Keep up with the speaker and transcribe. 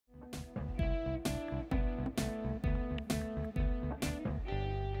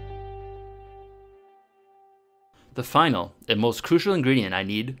The final and most crucial ingredient I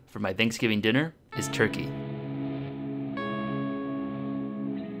need for my Thanksgiving dinner is turkey.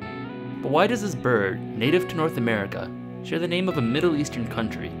 But why does this bird, native to North America, share the name of a Middle Eastern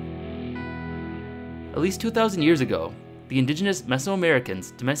country? At least 2,000 years ago, the indigenous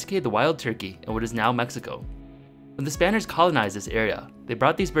Mesoamericans domesticated the wild turkey in what is now Mexico. When the Spaniards colonized this area, they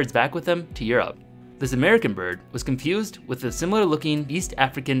brought these birds back with them to Europe. This American bird was confused with the similar-looking East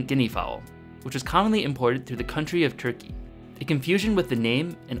African guinea fowl, which was commonly imported through the country of Turkey. The confusion with the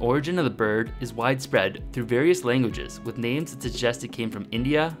name and origin of the bird is widespread through various languages, with names that suggest it came from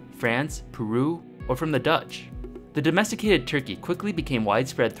India, France, Peru, or from the Dutch. The domesticated turkey quickly became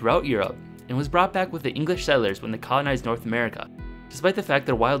widespread throughout Europe and was brought back with the English settlers when they colonized North America, despite the fact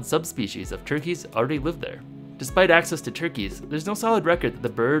that a wild subspecies of turkeys already lived there. Despite access to turkeys, there's no solid record that the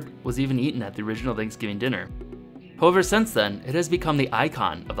bird was even eaten at the original Thanksgiving dinner. However, since then, it has become the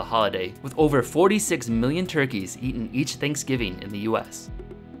icon of the holiday, with over 46 million turkeys eaten each Thanksgiving in the US.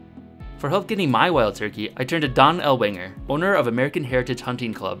 For help getting my wild turkey, I turned to Don Elwanger, owner of American Heritage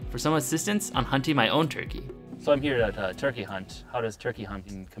Hunting Club, for some assistance on hunting my own turkey. So I'm here at turkey hunt. How does turkey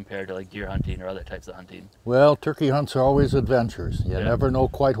hunting compare to like deer hunting or other types of hunting? Well, turkey hunts are always adventures. You never know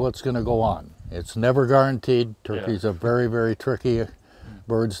quite what's going to go on. It's never guaranteed. Turkeys are very, very tricky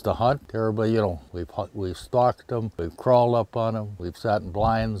birds to hunt. Everybody, we've stalked them, we've crawled up on them, we've sat in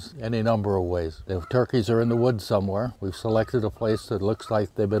blinds, any number of ways. If turkeys are in the woods somewhere, we've selected a place that looks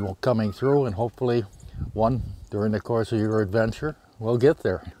like they've been coming through, and hopefully one, during the course of your adventure, will get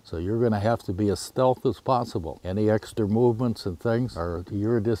there. So you're going to have to be as stealth as possible. Any extra movements and things are to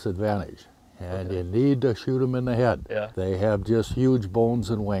your disadvantage. And you need to shoot them in the head. They have just huge bones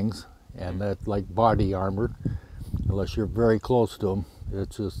and wings, and that's like body armor. Unless you're very close to them,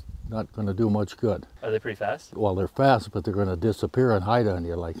 it's just not going to do much good. Are they pretty fast? Well, they're fast, but they're going to disappear and hide on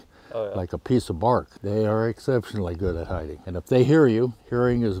you like a piece of bark. They are exceptionally good at hiding. And if they hear you,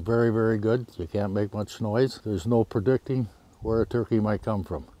 hearing is very, very good. You can't make much noise. There's no predicting where a turkey might come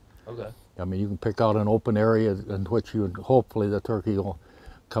from. I mean, you can pick out an open area in which hopefully the turkey will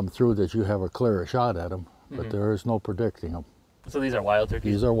come through that you have a clearer shot at them, but there is no predicting them. So these are wild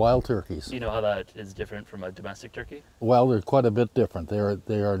turkeys? These are wild turkeys. Do you know how that is different from a domestic turkey? Well, they're quite a bit different. They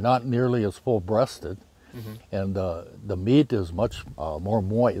are not nearly as full-breasted, and the meat is much more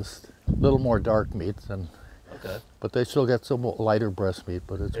moist, a little more dark meat, but they still get some lighter breast meat,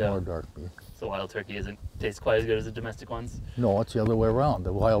 but it's more dark meat. So wild turkey doesn't taste quite as good as the domestic ones? No, it's the other way around.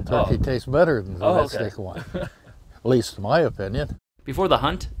 The wild turkey tastes better than the domestic one, at least in my opinion. Before the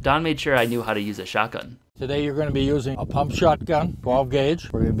hunt, Don made sure I knew how to use a shotgun. Today you're going to be using a pump shotgun, 12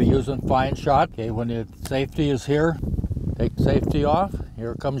 gauge. We're going to be using fine shot. Okay, when the safety is here, take the safety off.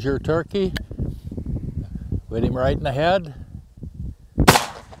 Here comes your turkey. Hit him right in the head.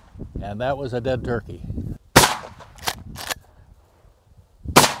 And that was a dead turkey.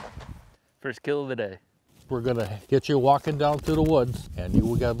 First kill of the day. We're going to get you walking down through the woods, and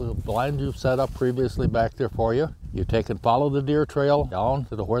we got the blind you've set up previously back there for you. You take and follow the deer trail down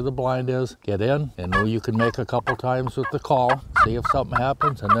to where the blind is, get in, and you can make a couple times with the call, see if something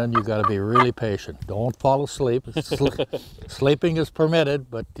happens, and then you got to be really patient. Don't fall asleep. Sleeping is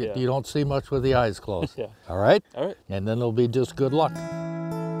permitted, but you don't see much with the eyes closed. All right? All right. And then it'll be just good luck.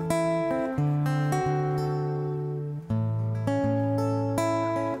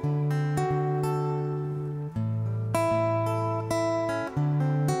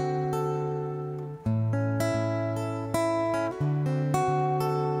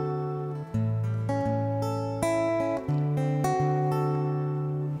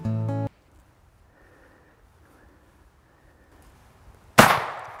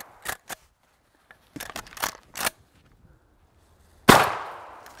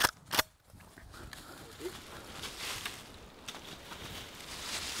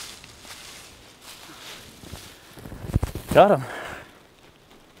 Got him.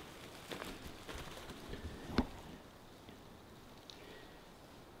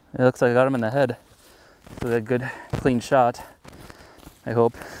 It looks like I got him in the head. So a good, clean shot, I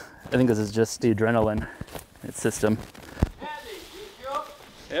hope. I think this is just the adrenaline in its system. Andy, you shoot?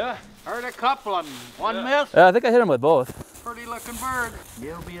 Yeah. Heard a couple of them. One miss? I think I hit him with both. Pretty looking bird.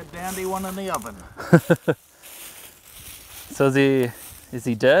 He'll be a dandy one in the oven. So is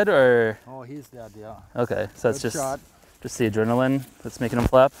he dead or? Oh, he's dead, yeah. Okay, so that's good shot. Just the adrenaline that's making him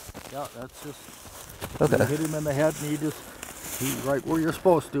flap? Yeah, that's just, okay. You hit him in the head and he's right where you're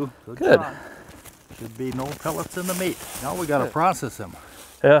supposed to. Good. Shot. Should be no pellets in the meat. Now we got to process him.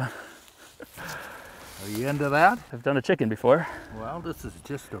 Yeah. Are you into that? I've done a chicken before. Well, this is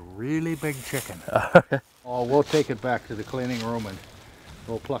just a really big chicken. Okay. Oh, we'll take it back to the cleaning room and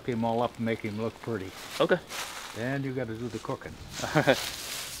we'll pluck him all up and make him look pretty. Okay. Then you got to do the cooking. All right.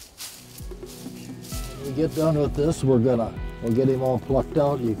 When we get done with this, we'll get him all plucked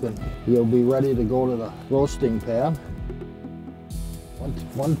out. He'll be ready to go to the roasting pan.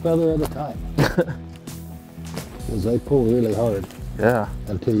 One feather at a time. Because they pull really hard. Yeah.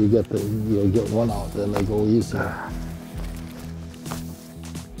 Until you'll get one out, then they go easy.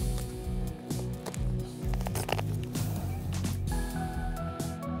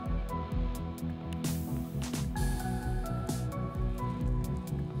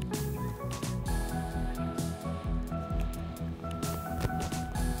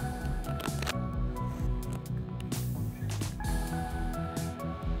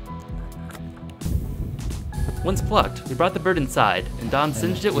 Once plucked, we brought the bird inside, and Don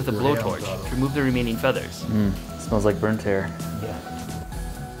singed it with a blowtorch to remove the remaining feathers. Smells like burnt hair. Yeah.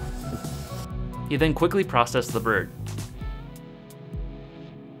 He then quickly processed the bird.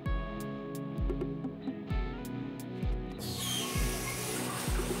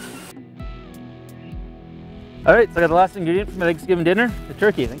 All right, so I got the last ingredient for my Thanksgiving dinner, the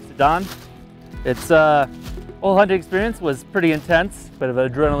turkey, thanks to Don. It's whole hunting experience was pretty intense, bit of an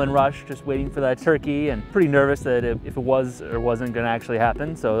adrenaline rush, just waiting for that turkey, and pretty nervous that if it was or wasn't gonna actually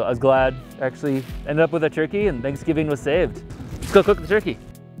happen. So I was glad I actually ended up with a turkey and Thanksgiving was saved. Let's go cook the turkey.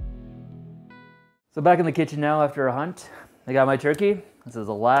 So back in the kitchen now after a hunt, I got my turkey. This is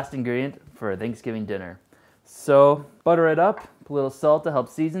the last ingredient for a Thanksgiving dinner. So butter it up, put a little salt to help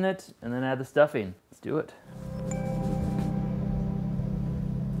season it, and then add the stuffing. Let's do it.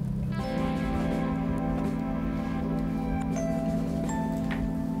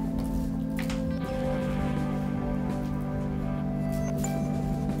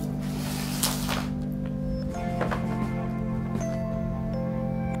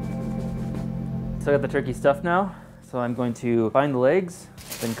 So I got the turkey stuffed now, so I'm going to find the legs,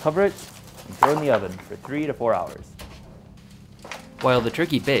 then cover it, and throw it in the oven for 3 to 4 hours. While the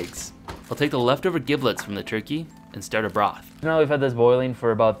turkey bakes, I'll take the leftover giblets from the turkey and start a broth. Now we've had this boiling for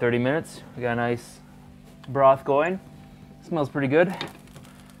about 30 minutes. We got a nice broth going. Smells pretty good.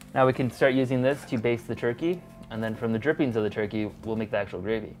 Now we can start using this to baste the turkey, and then from the drippings of the turkey, we'll make the actual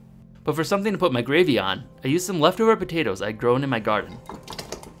gravy. But for something to put my gravy on, I used some leftover potatoes I'd grown in my garden.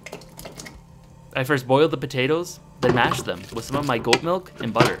 I first boiled the potatoes, then mashed them with some of my goat milk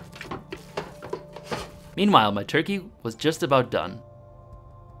and butter. Meanwhile, my turkey was just about done.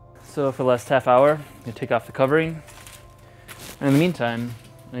 So for the last half hour, I'm gonna take off the covering. And in the meantime,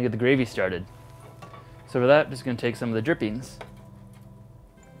 I'm gonna get the gravy started. So for that, I'm just gonna take some of the drippings.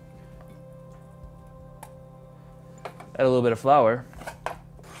 Add a little bit of flour.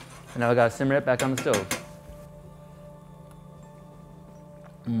 And now I gotta simmer it back on the stove.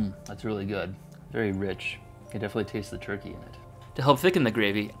 That's really good. Very rich. You can definitely taste the turkey in it. To help thicken the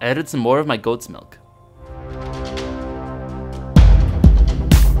gravy, I added some more of my goat's milk.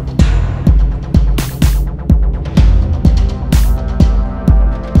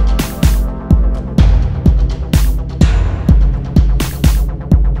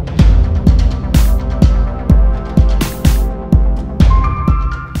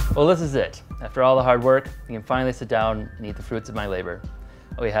 Well, this is it. After all the hard work, we can finally sit down and eat the fruits of my labor.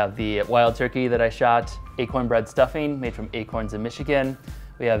 We have the wild turkey that I shot, acorn bread stuffing made from acorns in Michigan.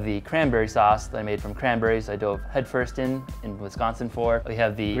 We have the cranberry sauce that I made from cranberries I dove headfirst in Wisconsin for. We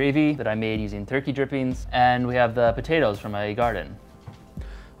have the gravy that I made using turkey drippings, and we have the potatoes from my garden.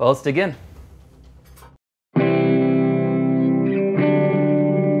 Well, let's dig in.